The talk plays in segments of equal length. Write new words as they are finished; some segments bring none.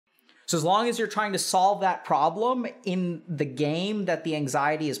So as long as you're trying to solve that problem in the game that the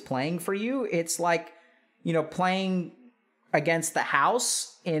anxiety is playing for you, it's like, you know, playing against the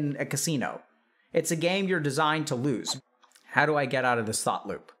house in a casino. It's a game you're designed to lose. How do I get out of this thought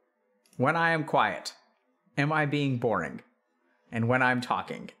loop? When I am quiet, am I being boring? And when I'm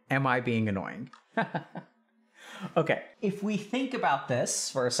talking, am I being annoying? Okay, if we think about this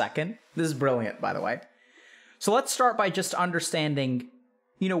for a second, this is brilliant, by the way. So let's start by just understanding,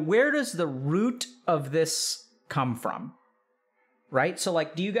 you know, where does the root of this come from? Right? So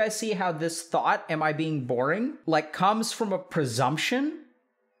like, do you guys see how this thought, am I being boring, like comes from a presumption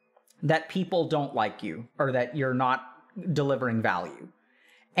that people don't like you or that you're not delivering value?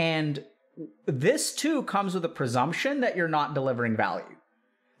 And this too comes with a presumption that you're not delivering value.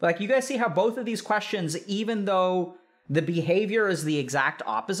 Like, you guys see how both of these questions, even though the behavior is the exact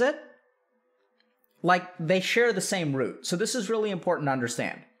opposite, like they share the same root. So this is really important to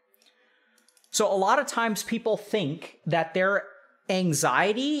understand. So a lot of times people think that their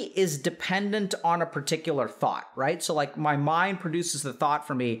anxiety is dependent on a particular thought, right? So like my mind produces the thought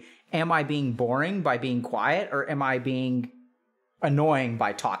for me, am I being boring by being quiet, or am I being annoying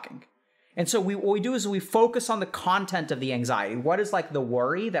by talking? And so what we do is we focus on the content of the anxiety. What is like the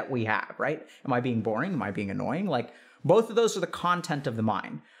worry that we have, right? Am I being boring? Am I being annoying? Like both of those are the content of the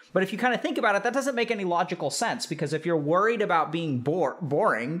mind. But if you kind of think about it, that doesn't make any logical sense, because if you're worried about being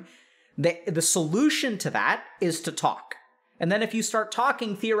boring, the solution to that is to talk. And then if you start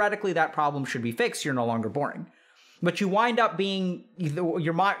talking, theoretically, that problem should be fixed. You're no longer boring. But you wind up being,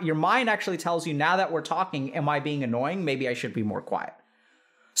 your mind actually tells you, now that we're talking, am I being annoying? Maybe I should be more quiet.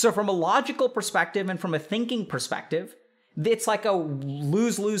 So from a logical perspective and from a thinking perspective, it's like a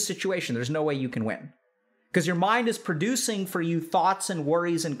lose-lose situation. There's no way you can win. Because your mind is producing for you thoughts and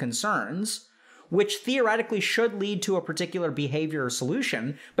worries and concerns, which theoretically should lead to a particular behavior or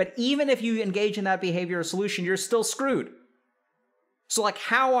solution. But even if you engage in that behavior or solution, you're still screwed. So like,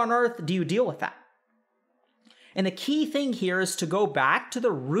 how on earth do you deal with that? And the key thing here is to go back to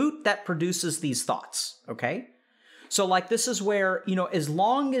the root that produces these thoughts, okay? So like, this is where, you know, as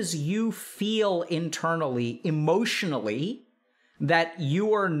long as you feel internally, emotionally, that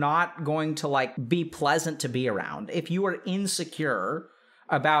you are not going to like be pleasant to be around, if you are insecure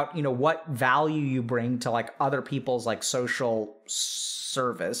about, you know, what value you bring to like other people's like social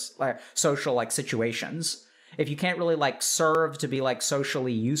service, like social like situations, if you can't really like serve to be like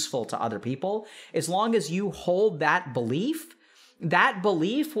socially useful to other people, as long as you hold that belief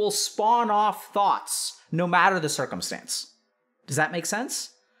will spawn off thoughts no matter the circumstance. Does that make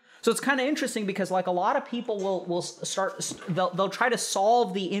sense? So it's kind of interesting because like a lot of people they'll try to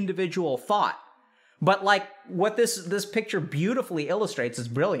solve the individual thought. But like what this picture beautifully illustrates, is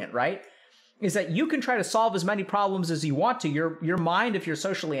brilliant, right? Is that you can try to solve as many problems as you want to. Your mind, if you're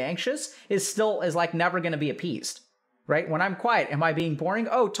socially anxious, is like never going to be appeased, right? When I'm quiet, am I being boring?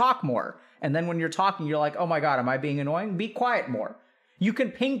 Oh, talk more. And then when you're talking, you're like, oh my God, am I being annoying? Be quiet more. You can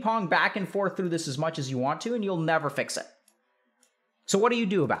ping pong back and forth through this as much as you want to, and you'll never fix it. So what do you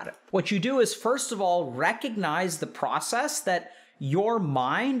do about it? What you do is, first of all, recognize the process that your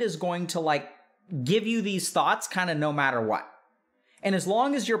mind is going to like give you these thoughts kind of no matter what. And as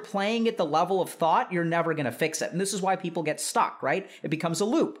long as you're playing at the level of thought, you're never going to fix it. And this is why people get stuck, right? It becomes a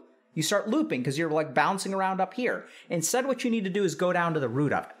loop. You start looping because you're like bouncing around up here. Instead, what you need to do is go down to the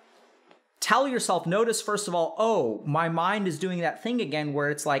root of it. Tell yourself, notice first of all, oh, my mind is doing that thing again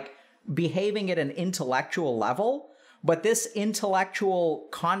where it's like behaving at an intellectual level, but this intellectual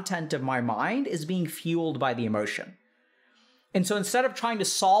content of my mind is being fueled by the emotion. And so instead of trying to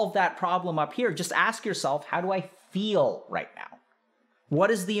solve that problem up here, just ask yourself, how do I feel right now? What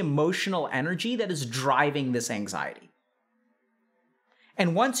is the emotional energy that is driving this anxiety?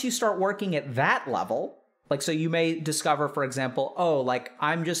 And once you start working at that level, like, so you may discover, for example, oh, like,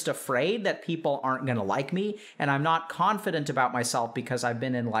 I'm just afraid that people aren't going to like me, and I'm not confident about myself because I've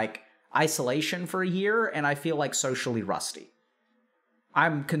been in, like, isolation for a year, and I feel, like, socially rusty.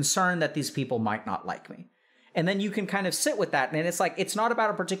 I'm concerned that these people might not like me. And then you can kind of sit with that, and it's like, it's not about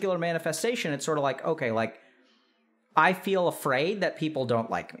a particular manifestation. It's sort of like, okay, like, I feel afraid that people don't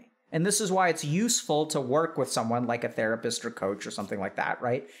like me. And this is why it's useful to work with someone like a therapist or coach or something like that,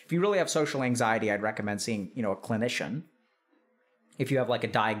 right? If you really have social anxiety, I'd recommend seeing, you know, a clinician if you have like a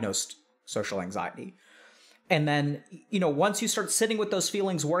diagnosed social anxiety. And then, you know, once you start sitting with those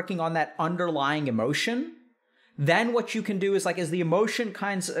feelings, working on that underlying emotion, then what you can do is like, as the emotion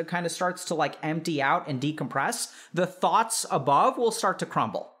kind of starts to like empty out and decompress, the thoughts above will start to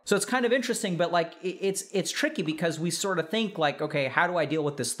crumble. So it's kind of interesting, but like it's tricky because we sort of think like, okay, how do I deal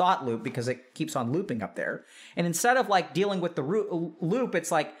with this thought loop because it keeps on looping up there? And instead of like dealing with the loop,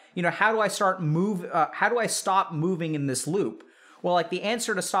 it's like, you know, how do I how do I stop moving in this loop? Well, like the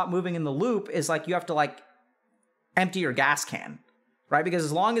answer to stop moving in the loop is like you have to like empty your gas can, right? Because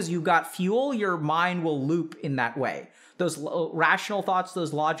as long as you've got fuel, your mind will loop in that way. Those rational thoughts,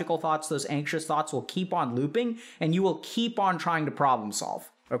 those logical thoughts, those anxious thoughts will keep on looping, and you will keep on trying to problem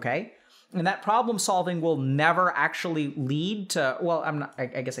solve. Okay. And that problem solving will never actually lead to, well, I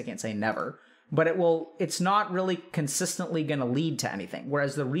guess I can't say never, but it's not really consistently going to lead to anything.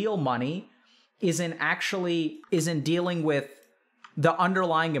 Whereas the real money is in dealing with the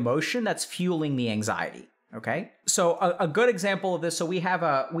underlying emotion that's fueling the anxiety. Okay. So a good example of this. So we have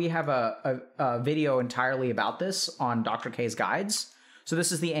a video entirely about this on Dr. K's guides. So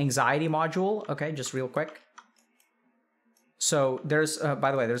this is the anxiety module. Okay. Just real quick. So there's,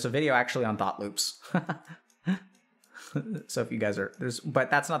 by the way, there's a video actually on thought loops. So if you guys but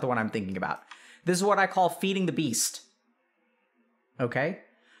that's not the one I'm thinking about. This is what I call feeding the beast. Okay.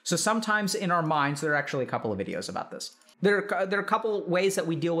 So sometimes in our minds, there are actually a couple of videos about this. There are a couple ways that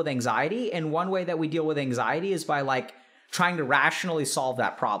we deal with anxiety. And one way that we deal with anxiety is by like trying to rationally solve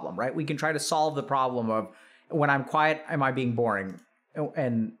that problem, right? We can try to solve the problem of when I'm quiet, am I being boring?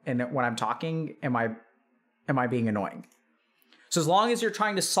 And when I'm talking, am I being annoying? So as long as you're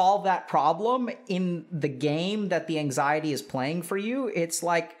trying to solve that problem in the game that the anxiety is playing for you, it's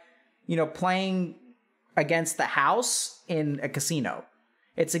like, you know, playing against the house in a casino.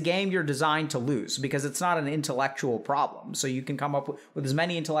 It's a game you're designed to lose because it's not an intellectual problem. So you can come up with as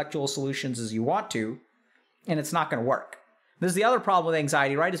many intellectual solutions as you want to, and it's not going to work. This is the other problem with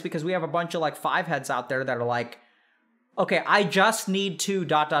anxiety, right? Is because we have a bunch of like five heads out there that are like, okay, I just need to ...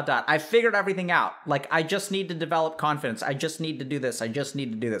 I figured everything out. Like, I just need to develop confidence. I just need to do this. I just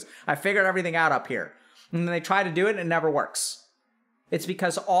need to do this. I figured everything out up here. And then they try to do it and it never works. It's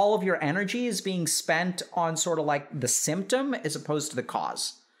because all of your energy is being spent on sort of like the symptom as opposed to the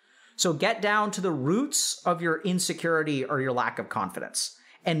cause. So get down to the roots of your insecurity or your lack of confidence.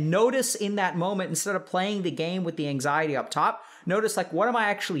 And notice in that moment, instead of playing the game with the anxiety up top, notice like, what am I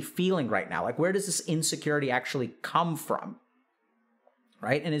actually feeling right now? Like, where does this insecurity actually come from?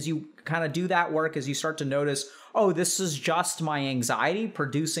 Right? And as you kind of do that work, as you start to notice, oh, this is just my anxiety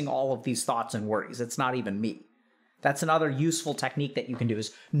producing all of these thoughts and worries. It's not even me. That's another useful technique that you can do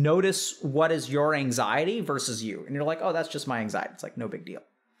is notice what is your anxiety versus you. And you're like, oh, that's just my anxiety. It's like, no big deal.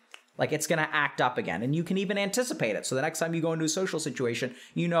 Like, it's going to act up again. And you can even anticipate it. So the next time you go into a social situation,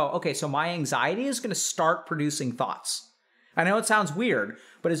 you know, okay, so my anxiety is going to start producing thoughts. I know it sounds weird,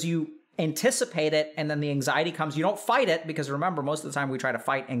 but as you anticipate it and then the anxiety comes, you don't fight it because remember, most of the time we try to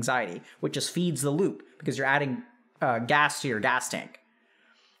fight anxiety, which just feeds the loop because you're adding gas to your gas tank.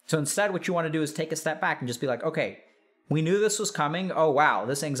 So instead, what you want to do is take a step back and just be like, okay, we knew this was coming. Oh, wow,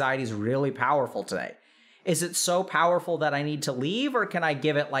 this anxiety is really powerful today. Is it so powerful that I need to leave, or can I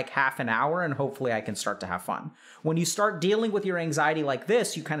give it like half an hour and hopefully I can start to have fun? When you start dealing with your anxiety like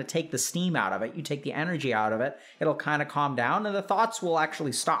this, you kind of take the steam out of it. You take the energy out of it. It'll kind of calm down and the thoughts will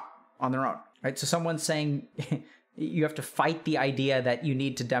actually stop on their own, right? So someone's saying you have to fight the idea that you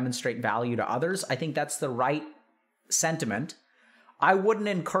need to demonstrate value to others. I think that's the right sentiment. I wouldn't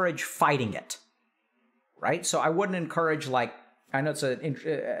encourage fighting it, right? So I wouldn't encourage like, I know it's an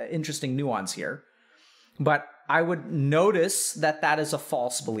interesting nuance here, but I would notice that that is a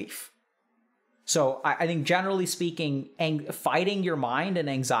false belief. So I think generally speaking, fighting your mind and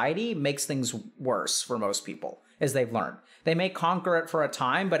anxiety makes things worse for most people, as they've learned. They may conquer it for a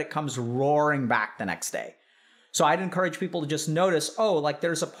time, but it comes roaring back the next day. So I'd encourage people to just notice, oh, like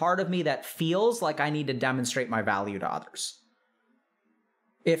there's a part of me that feels like I need to demonstrate my value to others.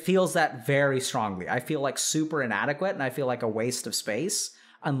 It feels that very strongly. I feel like super inadequate and I feel like a waste of space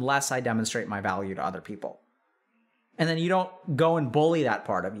unless I demonstrate my value to other people. And then you don't go and bully that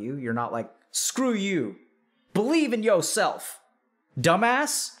part of you. You're not like, screw you. Believe in yourself.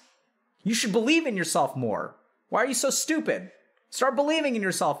 Dumbass. You should believe in yourself more. Why are you so stupid? Start believing in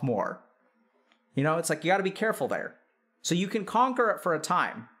yourself more. You know, it's like you got to be careful there. So you can conquer it for a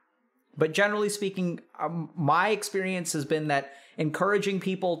time. But generally speaking, my experience has been that encouraging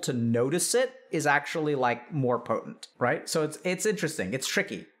people to notice it is actually like more potent, right? So it's interesting. It's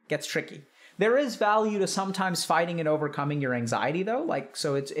tricky. It gets tricky. There is value to sometimes fighting and overcoming your anxiety though. Like,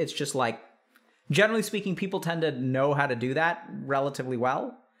 so it's just like, generally speaking, people tend to know how to do that relatively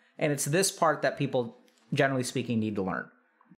well. And it's this part that people, generally speaking, need to learn.